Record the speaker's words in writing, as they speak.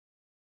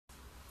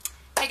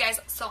guys,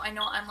 so I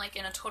know I'm like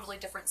in a totally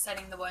different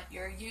setting than what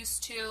you're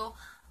used to.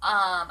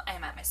 I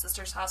am at my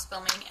sister's house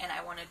filming, and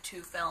I wanted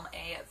to film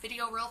a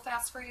video real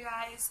fast for you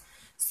guys.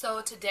 So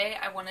today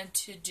I wanted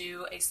to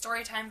do a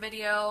story time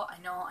video. I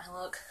know I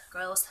look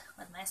gross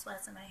with my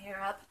sweats and my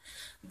hair up,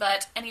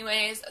 but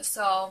anyways,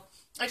 so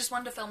I just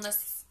wanted to film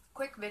this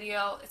quick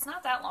video. It's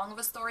not that long of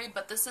a story,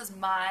 but this is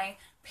my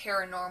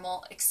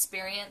paranormal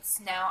experience.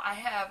 Now, I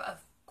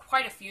have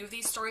quite a few of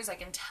these stories I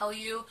can tell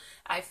you.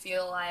 I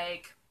feel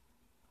like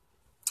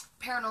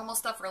paranormal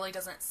stuff really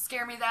doesn't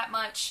scare me that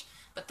much,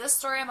 but this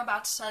story I'm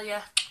about to tell you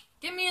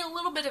give me a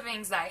little bit of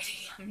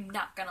anxiety. I'm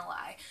not gonna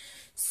lie.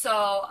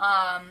 So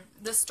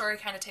this story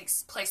kind of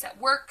takes place at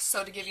work.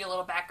 So to give you a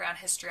little background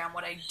history on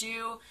what I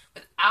do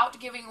without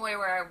giving away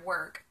where I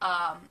work,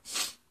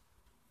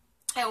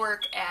 I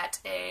work at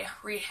a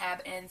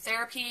rehab and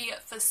therapy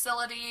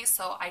facility,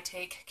 so I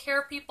take care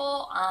of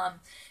people.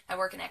 I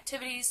work in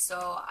activities, so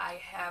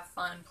I have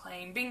fun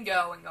playing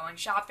bingo and going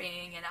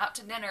shopping and out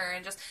to dinner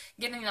and just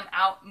getting them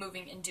out,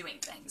 moving, and doing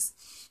things.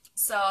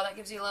 So that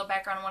gives you a little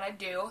background on what I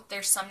do.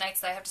 There's some nights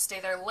that I have to stay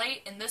there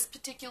late, and this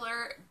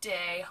particular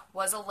day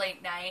was a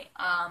late night.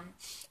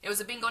 It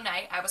was a bingo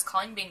night. I was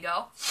calling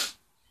bingo.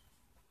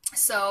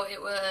 So it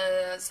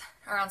was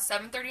around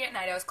 7:30 at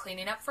night. I was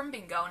cleaning up from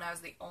bingo, and I was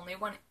the only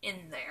one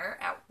in there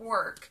at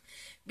work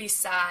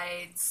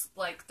besides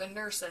like the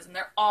nurses, and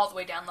they're all the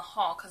way down the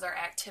hall because our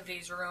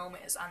activities room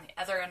is on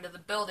the other end of the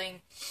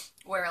building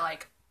where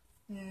like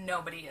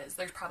nobody is.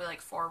 There's probably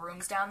like 4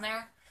 rooms down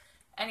there.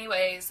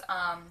 Anyways,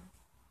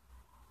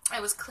 I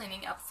was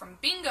cleaning up from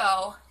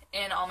bingo,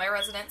 and all my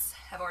residents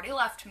have already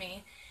left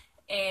me,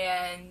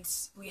 and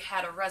we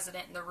had a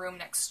resident in the room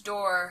next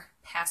door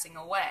passing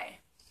away.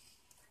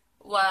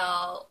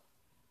 Well,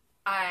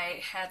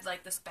 I had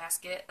like this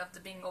basket of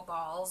the bingo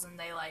balls, and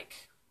they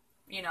like,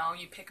 you know,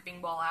 you pick a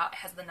bingo ball out, it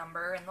has the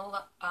number and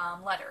the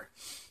letter.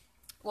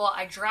 Well,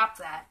 I dropped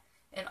that,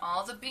 and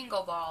all the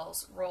bingo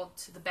balls rolled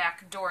to the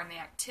back door in the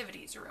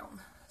activities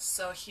room.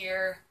 So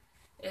here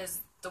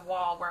is the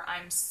wall where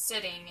I'm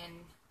sitting,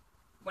 and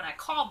when I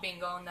call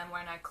bingo, and then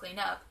when I clean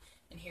up,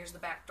 and here's the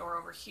back door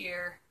over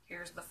here,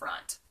 here's the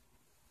front.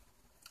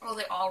 Well,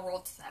 they all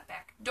rolled to that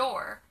back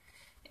door.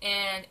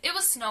 And it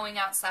was snowing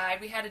outside.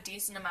 We had a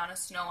decent amount of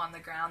snow on the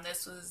ground.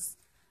 This was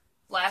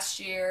last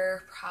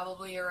year,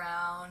 probably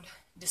around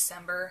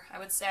December, I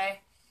would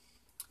say.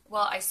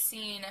 Well, I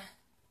seen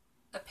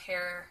a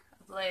pair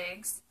of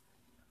legs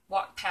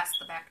walk past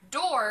the back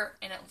door,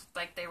 and it looked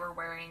like they were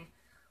wearing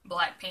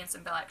black pants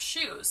and black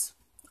shoes.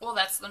 Well,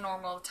 that's the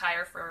normal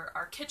attire for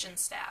our kitchen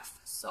staff.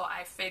 So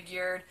I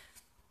figured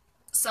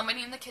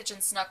somebody in the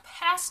kitchen snuck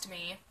past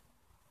me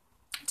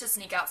to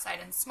sneak outside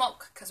and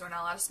smoke, because we're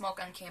not allowed to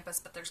smoke on campus,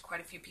 but there's quite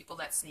a few people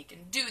that sneak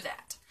and do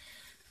that.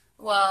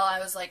 Well, I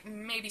was like,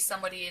 maybe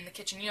somebody in the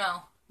kitchen, you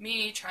know,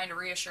 me trying to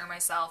reassure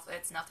myself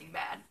it's nothing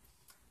bad.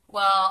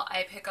 Well,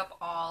 I pick up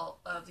all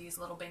of these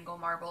little bingo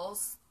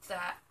marbles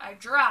that I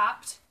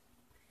dropped,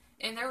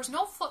 and there was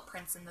no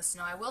footprints in the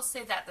snow. I will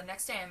say that the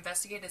next day I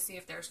investigated to see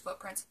if there's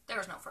footprints. There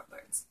was no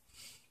footprints.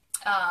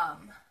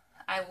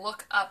 I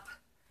look up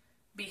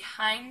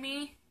behind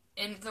me,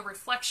 in the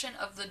reflection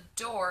of the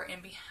door,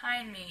 and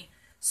behind me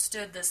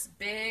stood this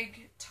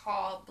big,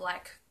 tall,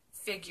 black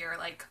figure,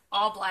 like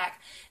all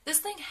black. This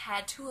thing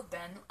had to have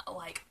been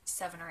like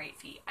 7 or 8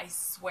 feet, I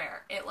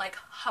swear. It like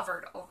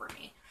hovered over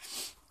me.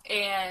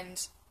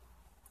 And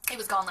it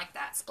was gone like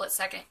that, split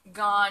second,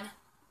 gone.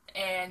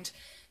 And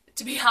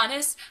to be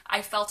honest,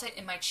 I felt it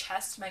in my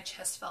chest. My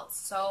chest felt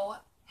so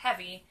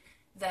heavy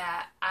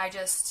that I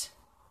just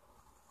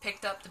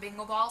picked up the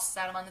bingo balls,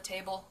 sat them on the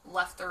table,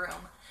 left the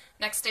room.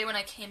 Next day when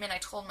I came in, I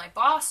told my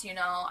boss, you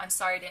know, I'm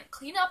sorry I didn't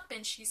clean up,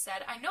 and she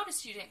said, I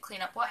noticed you didn't clean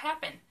up, what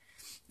happened?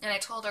 And I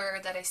told her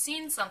that I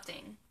seen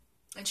something,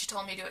 and she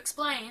told me to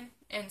explain,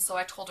 and so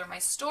I told her my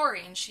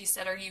story, and she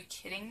said, are you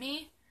kidding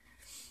me?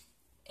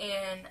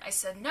 And I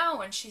said,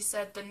 no, and she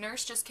said, the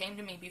nurse just came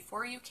to me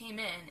before you came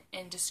in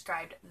and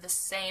described the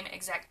same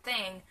exact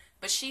thing,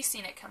 but she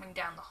seen it coming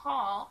down the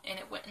hall, and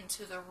it went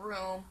into the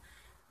room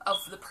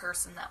of the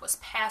person that was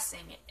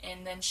passing,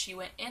 and then she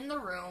went in the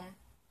room,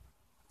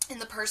 and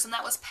the person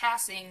that was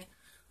passing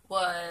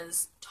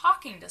was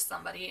talking to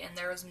somebody, and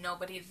there was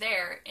nobody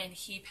there, and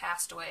he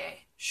passed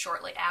away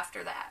shortly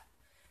after that.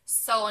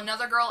 So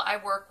another girl I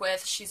work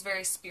with, she's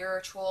very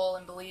spiritual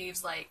and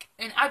believes like,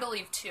 and I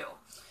believe too,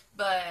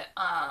 but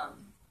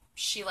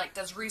she like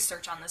does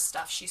research on this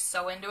stuff. She's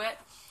so into it,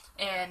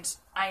 and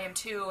I am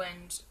too,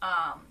 and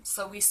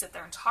so we sit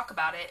there and talk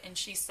about it, and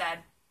she said,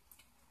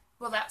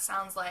 well, that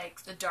sounds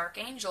like the dark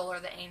angel or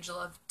the angel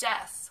of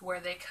death,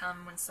 where they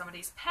come when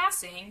somebody's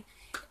passing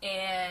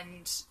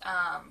and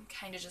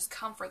kind of just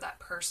comfort that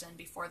person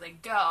before they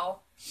go.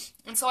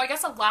 And so I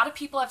guess a lot of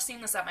people have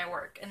seen this at my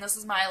work, and this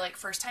is my like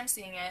first time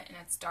seeing it, and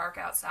it's dark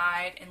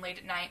outside and late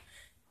at night.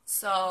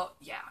 So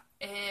yeah,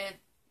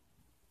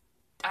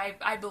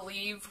 I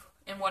believe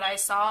in what I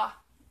saw.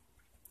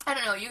 I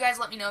don't know, you guys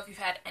let me know if you've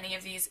had any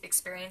of these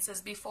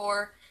experiences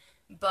before,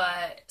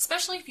 but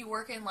especially if you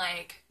work in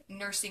like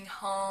nursing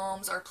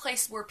homes or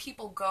place where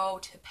people go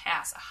to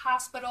pass a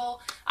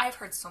hospital. I've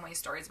heard so many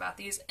stories about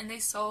these and they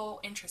so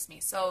interest me.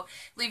 So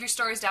leave your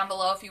stories down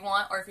below if you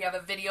want, or if you have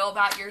a video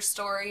about your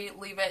story,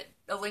 leave it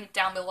a link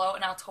down below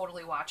and I'll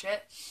totally watch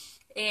it.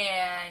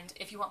 And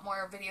if you want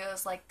more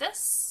videos like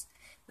this,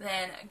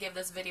 then give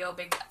this video a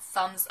big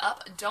thumbs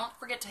up. Don't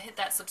forget to hit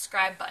that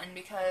subscribe button,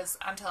 because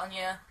I'm telling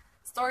you,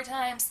 story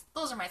times,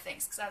 those are my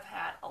things, because I've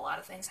had a lot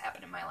of things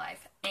happen in my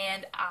life.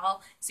 And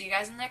I'll see you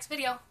guys in the next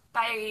video.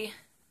 Bye!